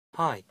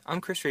Hi,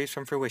 I'm Chris Reeves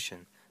from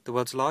Frooition, the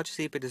world's largest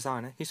eBay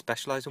designer who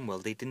specialises in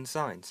world-leading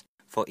designs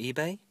for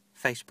eBay,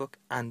 Facebook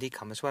and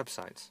e-commerce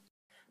websites.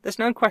 There's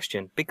no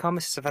question,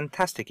 BigCommerce is a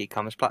fantastic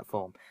e-commerce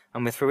platform,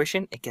 and with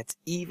Frooition it gets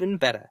even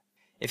better.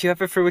 If you have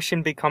a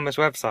Frooition BigCommerce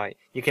website,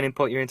 you can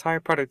import your entire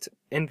product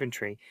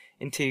inventory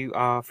into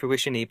our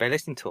Frooition eBay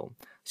listing tool,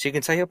 so you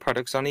can sell your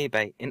products on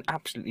eBay in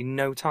absolutely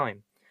no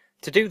time.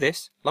 To do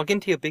this, log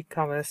into your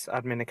BigCommerce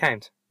admin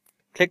account.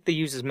 Click the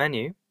Users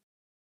menu.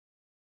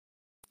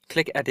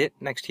 Click Edit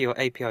next to your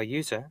API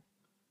user.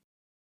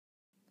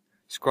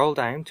 Scroll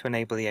down to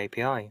enable the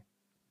API.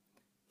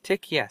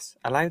 Tick Yes,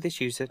 allow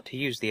this user to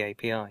use the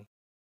API.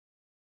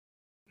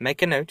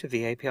 Make a note of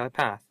the API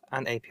path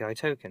and API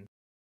token.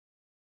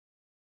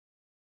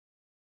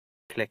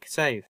 Click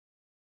Save.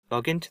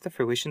 Log into the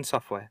Frooition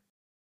software.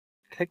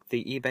 Click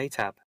the eBay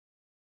tab.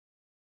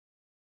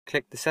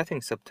 Click the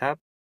Settings subtab.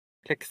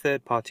 Click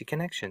Third Party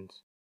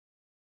Connections.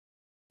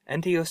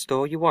 Enter your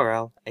store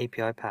URL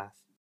API path.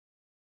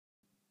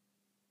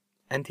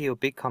 Enter your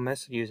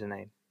BigCommerce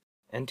username.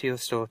 Enter your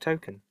store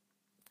token.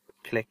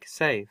 Click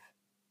Save.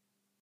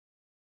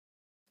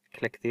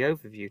 Click the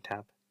Overview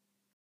tab.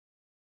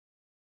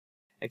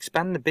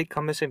 Expand the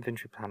BigCommerce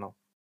inventory panel.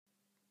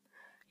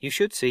 You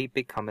should see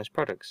BigCommerce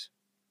products.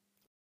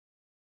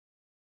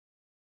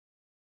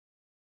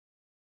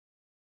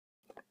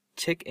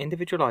 Tick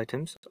individual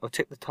items or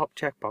tick the top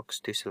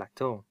checkbox to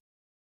select all.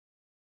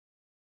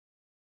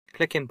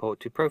 Click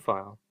Import to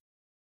Profile.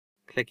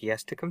 Click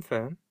Yes to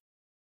confirm.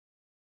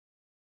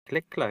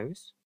 Click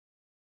Close.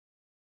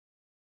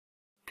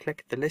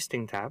 Click the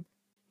Listing tab.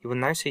 You will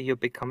now see your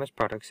BigCommerce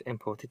products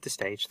imported to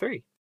Stage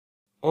 3.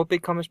 All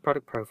BigCommerce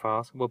product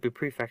profiles will be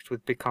prefetched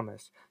with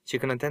BigCommerce, so you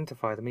can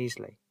identify them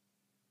easily.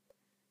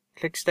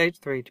 Click Stage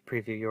 3 to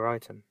preview your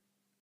item.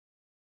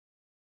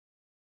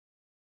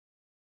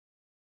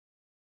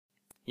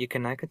 You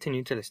can now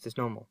continue to list as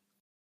normal.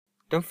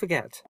 Don't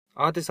forget,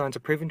 our designs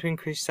are proven to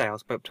increase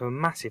sales by up to a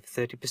massive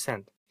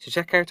 30%, so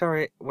check out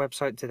our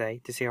website today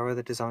to see our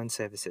other design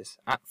services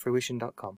at frooition.com.